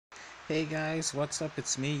Hey guys, what's up?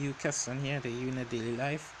 It's me, Kesson here, the Unit Daily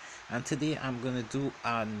Life, and today I'm gonna do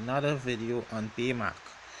another video on baymack.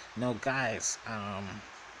 Now, guys,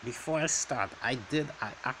 before I start, I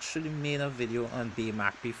actually made a video on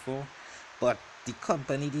baymack before, but the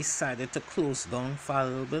company decided to close down for a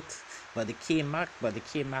little bit. But they came back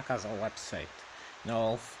as a website.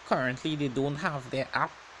 Now, currently they don't have their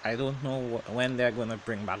app. I don't know when they're gonna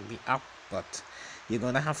bring back the app, but you're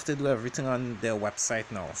gonna have to do everything on their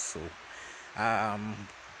website now. So um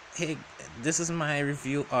hey, this is my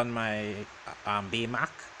review on my baymack,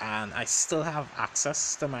 and I still have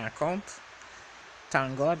access to my account,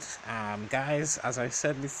 thank god. Guys, as I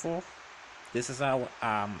said before, this is our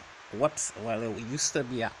well, it used to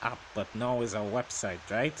be an app, but now it's a website,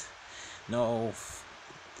 right? Now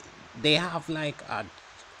they have like a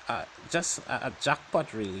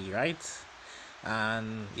jackpot, really, right?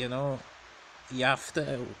 And you have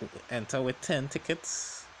to enter with 10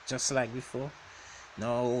 tickets just like before.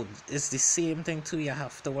 No, it's the same thing too. You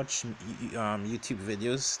have to watch YouTube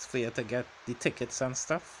videos for you to get the tickets and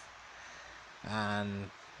stuff. And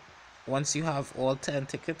once you have all 10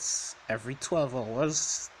 tickets, every 12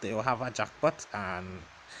 hours they will have a jackpot, and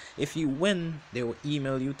if you win, they will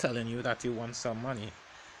email you telling you that you won some money.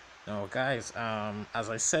 Now, guys, as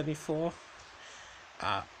I said before,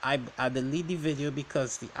 I deleted the video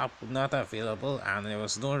because the app was not available and there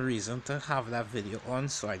was no reason to have that video on,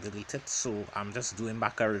 so I deleted. So I'm just doing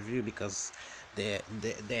back a review because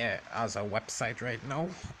they're as a website right now.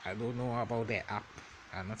 I don't know about their app.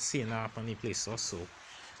 I'm not seeing the app on the Play Store, so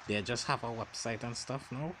they just have a website and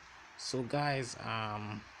stuff now. So guys,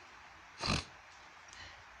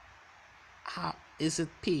 how is it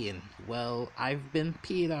paying? Well, I've been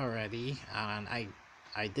paid already, and I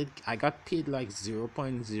got paid like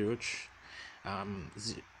 0.0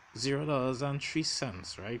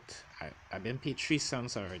 $0.03, right? I've been paid 3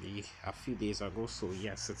 cents already a few days ago, so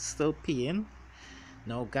yes, it's still paying.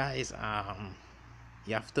 Now, guys,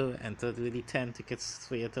 you have to enter the 10 tickets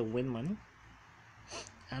for you to win money.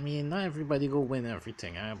 I mean, not everybody go win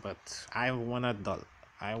everything, but I won $1.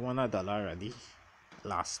 I won $1 already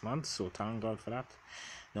last month, so thank god for that.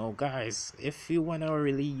 Now, guys, if you want to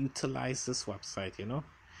really utilize this website,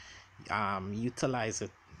 utilize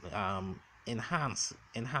it, enhance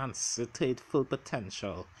it to its full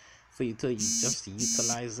potential for you to just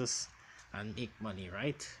utilize this and make money,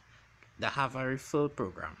 right? They have a referral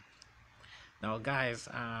program. Now, guys,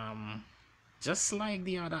 just like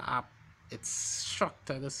the other app, it's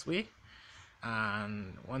structured this way.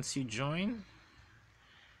 And once you join,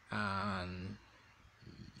 and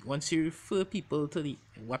once you refer people to the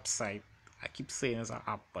website, I keep saying it's an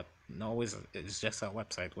app, but no, it's just a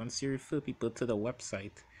website. Once you refer people to the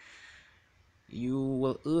website, you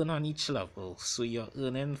will earn on each level, so you're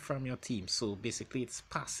earning from your team. So basically it's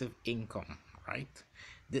passive income, right?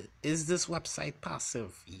 Is this website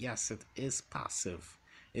passive? Yes, it is passive.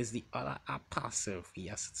 Is the other app passive?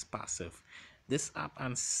 Yes, it's passive. This app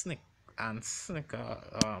and Snicker,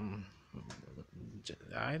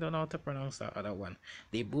 I don't know how to pronounce that other one.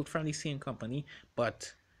 They both from the same company,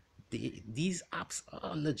 but these apps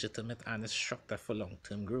are legitimate and it's structured for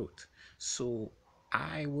long-term growth. So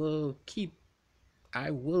I will keep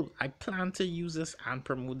I plan to use this and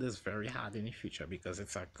promote this very hard in the future because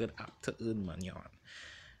it's a good app to earn money on.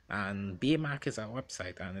 And baymack is a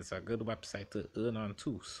website, and it's a good website to earn on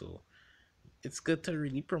too. So it's good to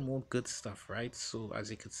really promote good stuff, right? So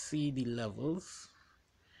as you can see, the levels,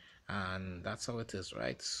 and that's how it is,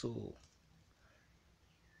 right? So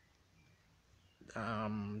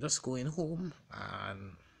just going home,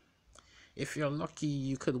 and if you're lucky,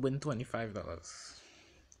 you could win $25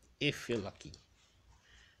 if you're lucky.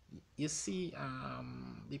 You see,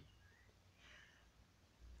 if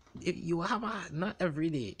you have not every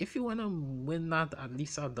day. If you wanna win that at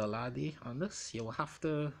least $1 a day on this, you will have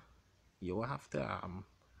to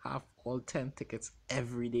have all 10 tickets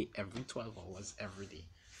every day, every 12 hours, every day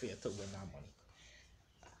for you to win that money.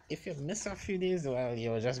 If you miss a few days, well,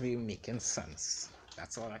 you'll just be making sense.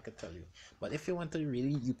 That's all I could tell you. But if you want to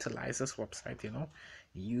really utilize this website,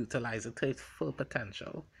 utilize it to its full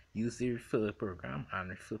potential, use the referral program and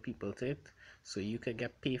refer people to it so you could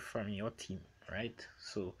get paid from your team, right?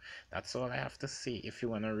 So that's all I have to say if you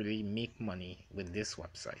want to really make money with this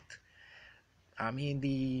website. I mean,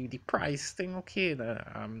 the price thing, okay,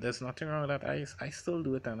 there's nothing wrong with that. I still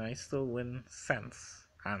do it and I still win cents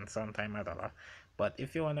and sometimes $1. But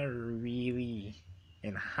if you want to really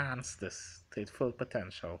enhance this to its full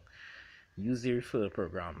potential, use the referral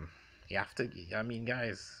program. You have to, I mean,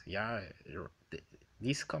 guys, yeah,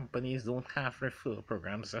 These companies don't have referral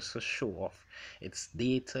programs just to show off. It's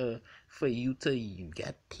data for you to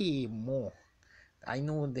get paid more. I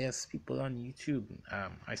know there's people on YouTube.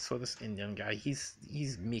 I saw this Indian guy.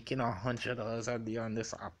 He's making $100 a day on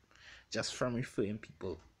this app just from referring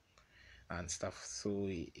people and stuff. So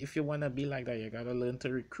if you wanna be like that, you gotta learn to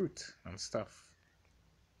recruit and stuff.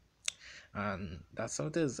 And that's how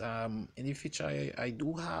it is. In the future, I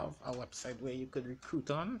do have a website where you could recruit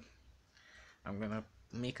on. I'm gonna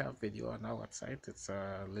make a video on our website. It's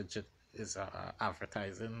a legit, is a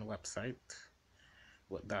advertising website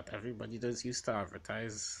that everybody does use to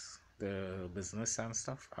advertise the business and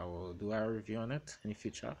stuff. I will do a review on it in the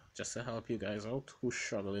future just to help you guys out who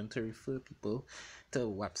struggling to refer people to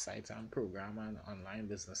websites and program and online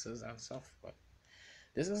businesses and stuff. But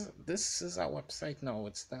this is our website now.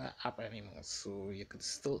 It's not app anymore, so you can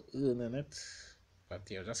still earn in it, but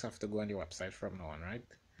you just have to go on the website from now on, right?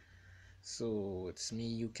 So it's me,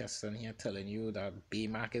 you, Keston here, telling you that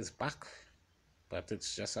Baymack is back, but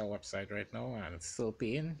it's just our website right now and it's still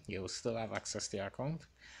paying. You'll still have access to your account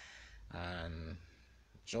and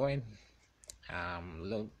join.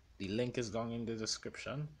 Look, the link is down in the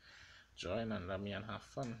description. Join and let me and have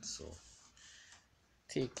fun. So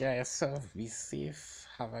take care of yourself, be safe,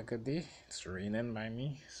 have a good day. It's raining by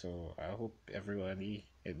me, so I hope everybody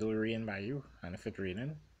it don't rain by you. And if it's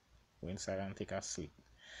raining, go inside and take a sleep.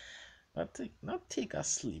 Not take a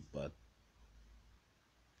sleep, but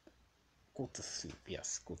go to sleep.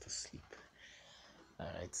 Yes, go to sleep.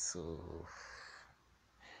 Alright, so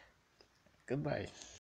goodbye.